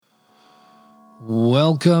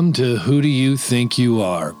Welcome to Who Do You Think You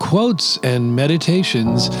Are? Quotes and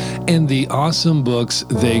meditations and the awesome books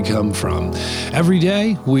they come from. Every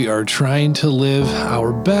day, we are trying to live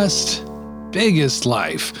our best, biggest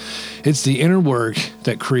life. It's the inner work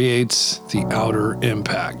that creates the outer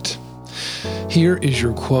impact. Here is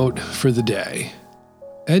your quote for the day.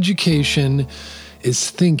 Education is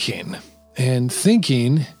thinking, and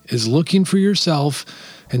thinking is looking for yourself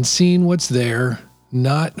and seeing what's there,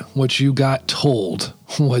 not what you got told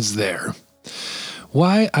was there.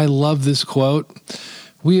 Why I love this quote?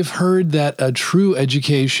 We have heard that a true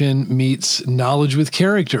education meets knowledge with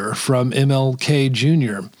character from MLK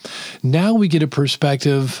Jr. Now we get a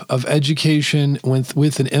perspective of education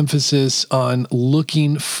with an emphasis on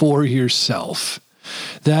looking for yourself.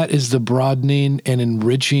 That is the broadening and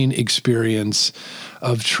enriching experience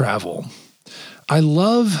of travel. I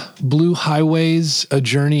love Blue Highways, A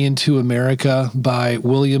Journey into America by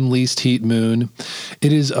William Least Heat Moon.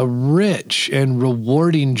 It is a rich and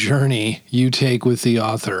rewarding journey you take with the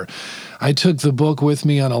author. I took the book with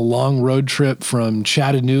me on a long road trip from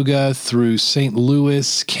Chattanooga through St.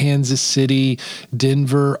 Louis, Kansas City,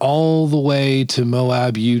 Denver, all the way to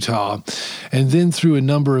Moab, Utah, and then through a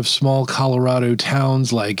number of small Colorado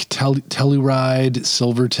towns like Telluride,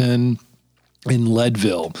 Silverton, in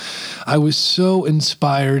Leadville. I was so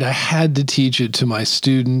inspired, I had to teach it to my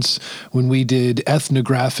students when we did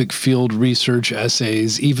ethnographic field research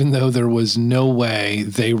essays, even though there was no way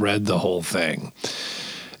they read the whole thing.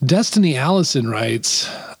 Destiny Allison writes,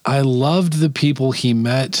 I loved the people he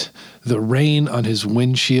met, the rain on his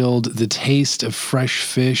windshield, the taste of fresh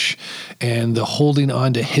fish, and the holding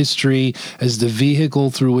on to history as the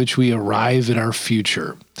vehicle through which we arrive at our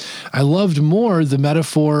future. I loved more the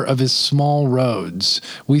metaphor of his small roads.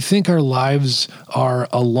 We think our lives are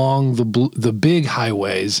along the big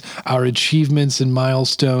highways, our achievements and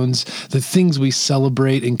milestones, the things we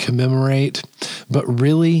celebrate and commemorate, but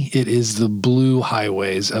really it is the blue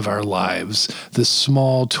highways of our lives, the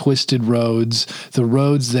small twisted roads, the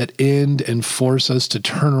roads that end and force us to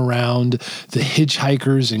turn around, the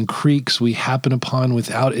hitchhikers and creeks we happen upon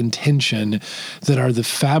without intention that are the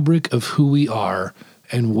fabric of who we are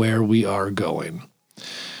and where we are going.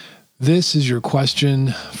 This is your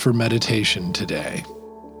question for meditation today.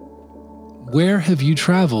 Where have you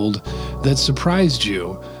traveled that surprised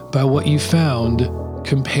you by what you found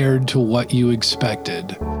compared to what you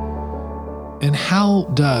expected? And how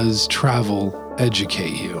does travel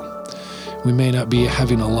educate you? We may not be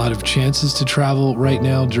having a lot of chances to travel right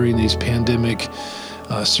now during these pandemic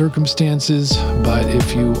circumstances, but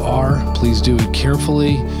if you are, please do it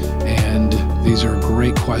carefully. And these are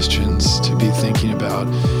great questions to be thinking about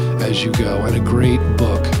as you go, and a great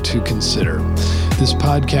book to consider. This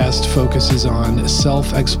podcast focuses on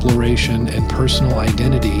self-exploration and personal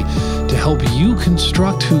identity to help you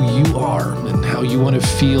construct who you are and how you want to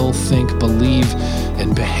feel, think, believe,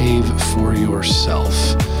 and behave for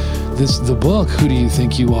yourself. The book, Who Do You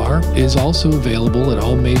Think You Are, is also available at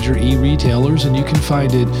all major e-retailers, and you can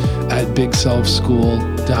find it at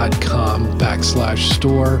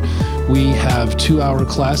bigselfschool.com/store. We have 2-hour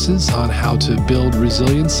classes on how to build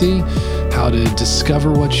resiliency, how to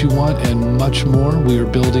discover what you want, and much more. We are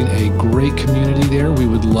building a great community there. We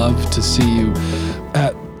would love to see you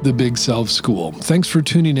at the Big Self School. Thanks for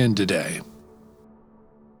tuning in today.